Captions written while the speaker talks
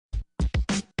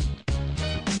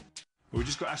We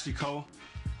just got Ashley Cole.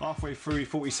 Halfway through, he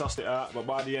thought he sussed it out, but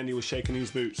by the end, he was shaking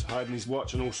his boots, hiding his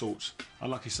watch and all sorts.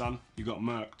 Unlucky, son, you got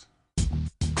murked.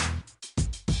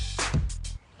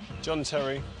 John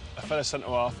Terry, a fellow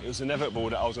centre-half, it was inevitable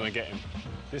that I was going to get him.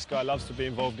 This guy loves to be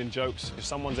involved in jokes. If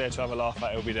someone's there to have a laugh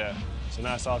at, he'll be there. So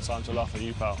now it's our time to laugh at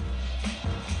you, pal.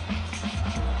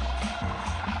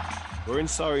 We're in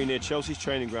Surrey near Chelsea's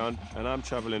training ground, and I'm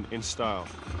travelling in style.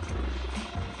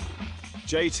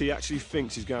 JT actually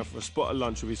thinks he's going for a spot of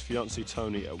lunch with his fiancée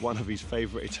Tony at one of his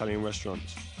favourite Italian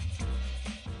restaurants.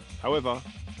 However,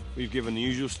 we've given the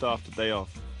usual staff the day off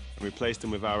and replaced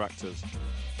them with our actors.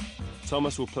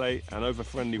 Thomas will play an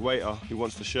over-friendly waiter who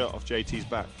wants the shirt off JT's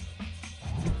back.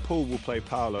 Paul will play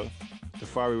Paolo, the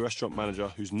fiery restaurant manager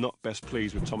who's not best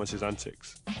pleased with Thomas's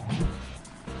antics.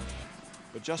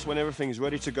 But just when everything is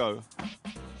ready to go,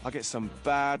 I get some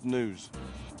bad news.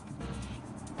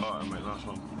 All right, mate, nice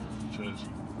one. Cheers.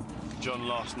 John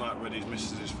last night read his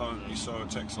missus' phone. He saw a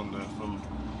text on there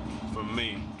from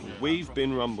me. We've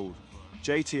been rumbled.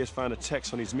 JT has found a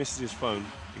text on his missus' phone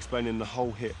explaining the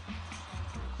whole hit.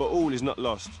 But all is not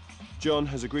lost. John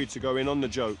has agreed to go in on the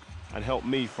joke and help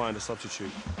me find a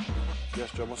substitute.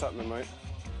 Yes, John, what's happening, mate?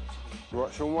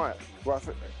 Right, Shaun Wright.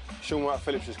 Shaun Wright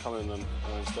Phillips is coming then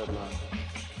instead now.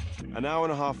 An hour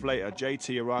and a half later,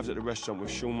 JT arrives at the restaurant with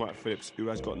Shaun Wright Phillips, who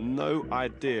has got no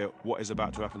idea what is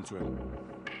about to happen to him.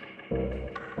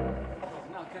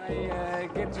 Now, can I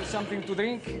get you something to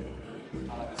drink?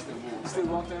 Still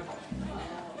water?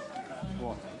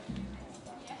 Water.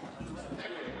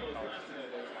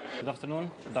 Good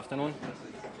afternoon. Good afternoon.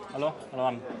 Hello. Hello,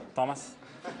 I'm Thomas.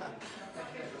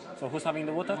 So who's having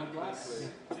the water?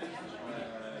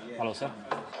 Hello, sir.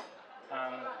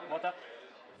 Water?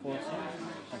 Full, sir.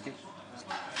 Thank you.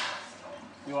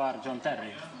 You are John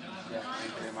Terry. Yeah,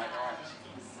 thank you, mate.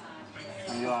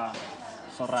 And you are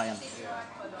Sir Ryan.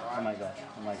 Oh my God.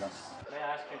 Oh my God. May I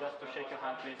ask you just to shake your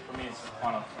hand, please? For me, it's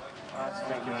honor.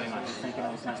 Thank you very much. Thank you.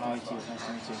 It's nice to meet you. Nice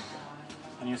to meet you.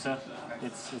 And you, sir?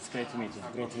 It's great to meet you.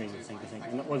 Great to meet you. Thank you. Thank you.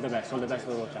 And all the best. All the best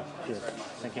for the World Cup. Cheers.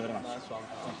 Thank you very much.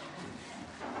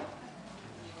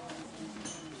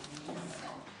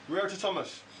 Real to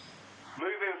Thomas.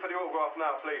 Move in for the autograph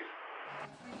now, please.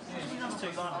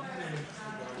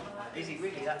 Is he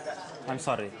really? That's I'm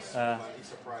sorry.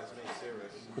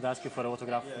 Could I ask you for an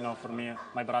autograph? You know, for me,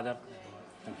 my brother.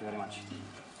 Thank you very much.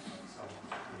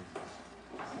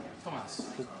 Thomas,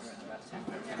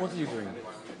 what are you doing?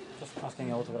 Just asking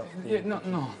an autograph. Yeah,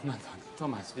 no.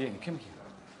 Thomas, vieni, come here.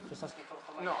 Just asking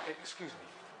for. No, excuse me.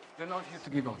 They're not here to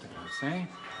give autographs, eh?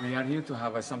 They are here to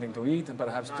have something to eat and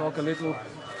perhaps talk a little.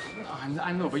 No,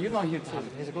 I know, but you're not here to...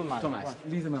 He's a good man. Thomas,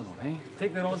 leave them alone, eh?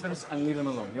 Take their orders and leave them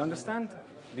alone. You understand?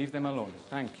 Leave them alone.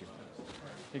 Thank you.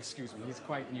 Excuse me, he's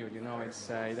quite new, you know,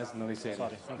 he doesn't know this area.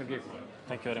 Sorry. Forgive me.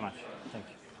 Thank you very much. Thank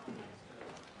you.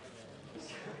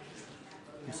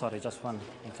 I'm sorry, just one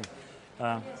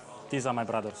thing. These are my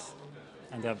brothers,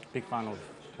 and they're a big fan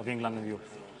of England and you.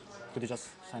 Could you just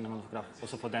sign an autograph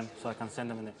also for them, so I can send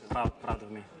them and they're proud of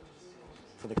me,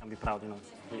 so they can be proud, you know.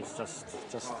 Please, just.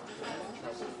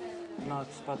 No,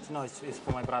 it's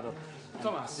for my brother. And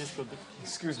Thomas, this could...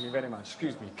 excuse me very much.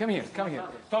 Excuse me. Come here.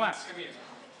 Thomas, come here.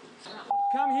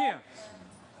 Come here.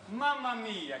 Mamma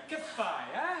mia, che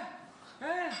fai,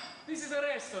 eh? This is a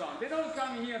restaurant. They don't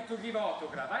come here to give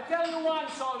autograph. I tell you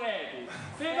once already.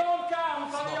 They don't come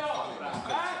for the autograph,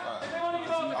 eh? They don't give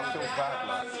autograph. I feel bad,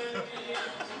 lad.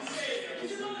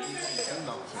 It's a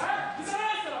restaurant. It's not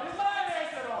a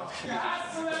restaurant.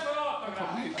 Cazzo del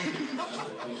autograph.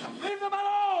 Leave them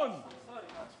alone. I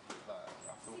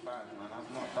feel bad, man. I've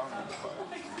not done it.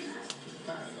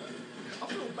 I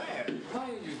feel bad. Why are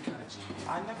you encouraging me? I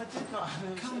never did not.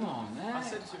 Come on, man. I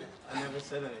said to him. I never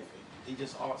said anything. He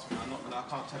just asked me. I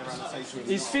can't turn around and say to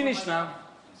him. It's finished now.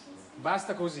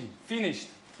 Basta così. Finished.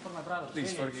 For my brother.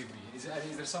 Please forgive me. Is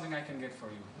there something I can get for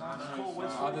you? No,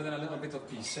 Other than a little bit of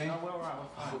peace, eh? No, we're all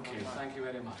right. Okay, thank you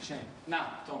very much. Eh?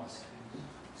 Now, Thomas.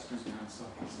 Excuse me, I'm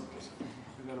sorry. It's okay.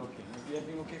 You're okay. Has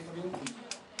everything okay for you?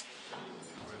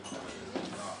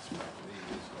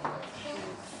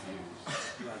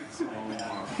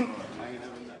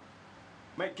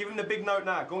 Mate, give him the big note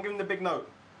now. Go and give him the big note.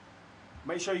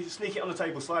 Make sure you sneak it on the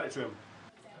table, slide it to him.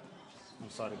 I'm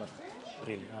sorry, but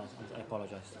really, I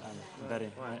apologize. I'm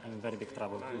in very big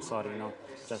trouble. I'm sorry, you know.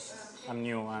 I'm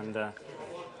new and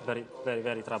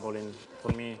very troubling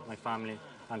for me, my family.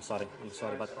 I'm sorry,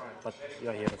 but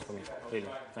you're here for me. Really,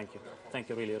 thank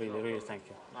you, really, thank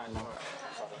you. No,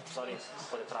 sorry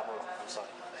for the trouble. I'm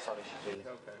sorry, really,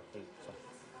 sorry.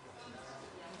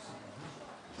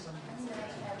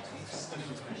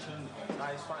 No,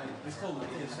 it's fine. It's cool.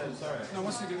 He just said sorry. No,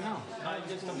 what's he doing now? No,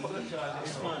 he just apologized.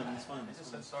 It's fine. It's fine. He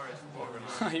just said sorry. It's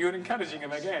boring. You're encouraging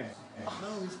him again.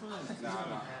 No, he's fine. No.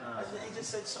 He just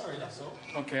said sorry. That's all.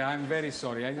 Okay, I'm very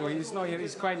sorry. I know he's not.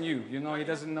 He's quite new. You know, he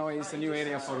doesn't know it's a new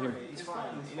area for him. He's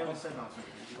fine. He never said nothing.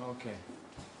 Okay.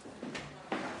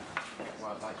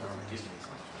 Well, I'd like you to give me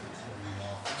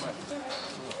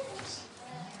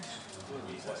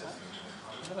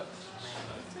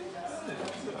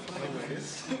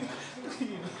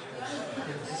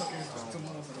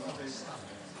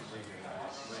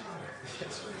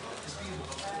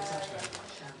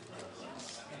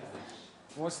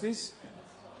What's this?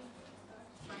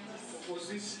 What's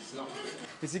this? No.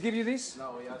 Does he give you this?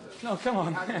 No, he hasn't. No, come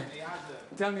on. He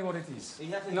hasn't. Tell me what it is. He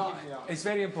hasn't No, given me that. it's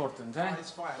very important, eh? No,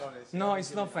 it's fine, honestly. No,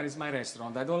 it's not fine. It's my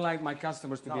restaurant. I don't like my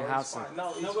customers to be No, it's hassled. fine. No,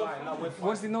 it's fine. No, we're fine.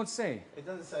 What's the note say? It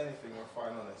doesn't say anything. We're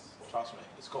fine, honest. Trust me.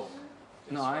 It's cool.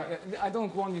 It's No, fine. I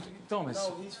don't want you to... Thomas,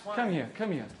 No, he's fine. come here,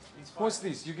 come here. He's fine. What's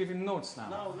this? You're giving notes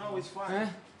now. No, it's fine. Eh?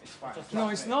 It's fine. No,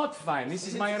 it's not fine. This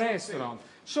is my restaurant.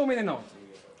 Show me the note.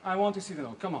 I want to see the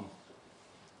note. Come on.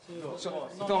 So,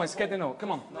 Thomas, get the note.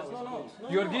 Come on.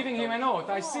 You're giving him a note.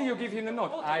 I see you give him the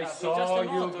note. I saw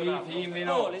you give him the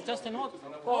note. It's just a note.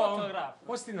 Oh, Autograph.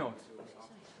 what's the note?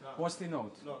 What's the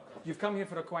note? You've come here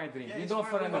for a quiet drink. You It's don't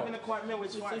fine. for a We're note. having a quiet meal.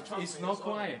 It's fine. Trust It's me. not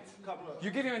quiet. You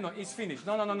give him a note. It's finished.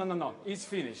 No. It's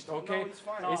finished. Okay? No, it's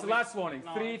fine. It's last warning.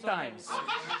 3 times.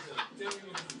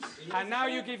 And now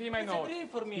you give him a note. dream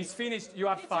for me. It's finished. You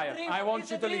are fired. I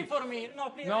want you to leave. for me. No,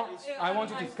 please. No, I want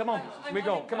you to leave. Come on. We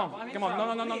go. Come on. Come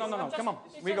on. No. Come on.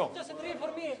 We go. Just a dream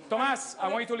for me. Thomas, I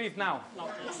want you to leave now.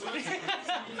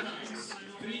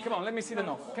 Come on, let me see the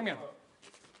note. Come here.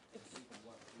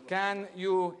 Can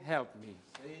you help me?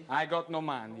 I got no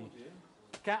money.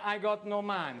 I got no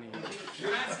money.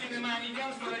 You're asking the money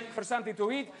for something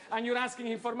to eat, and you're asking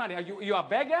him for money. Are you a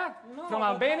beggar from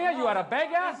Albania? You are a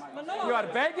beggar? You are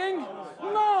begging?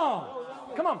 No.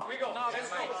 Come on. We go.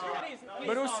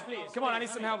 Bruce, come on, I need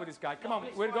some help with this guy. Come on,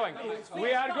 we're going.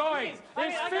 We are going.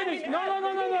 It's finished. No.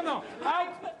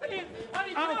 Out. Please,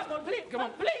 Out. please, Come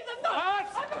on. please, I'm not. Out.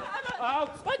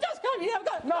 Out. I just come here. I've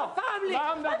got No. family.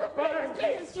 Calm down.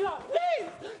 Please, John,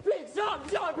 please,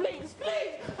 John, please.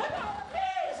 I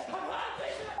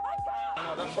can't.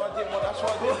 No, that's what I did. That's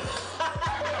what I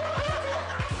did.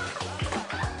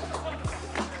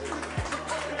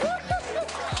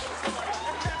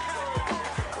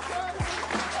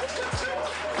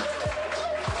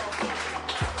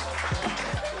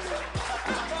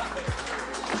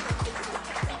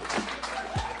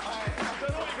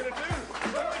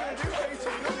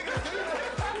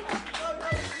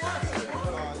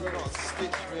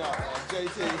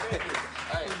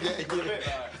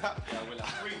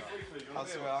 I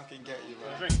swear I can get you,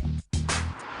 man.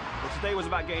 Well, today was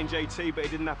about getting JT, but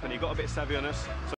it didn't happen. He got a bit savvy on us. So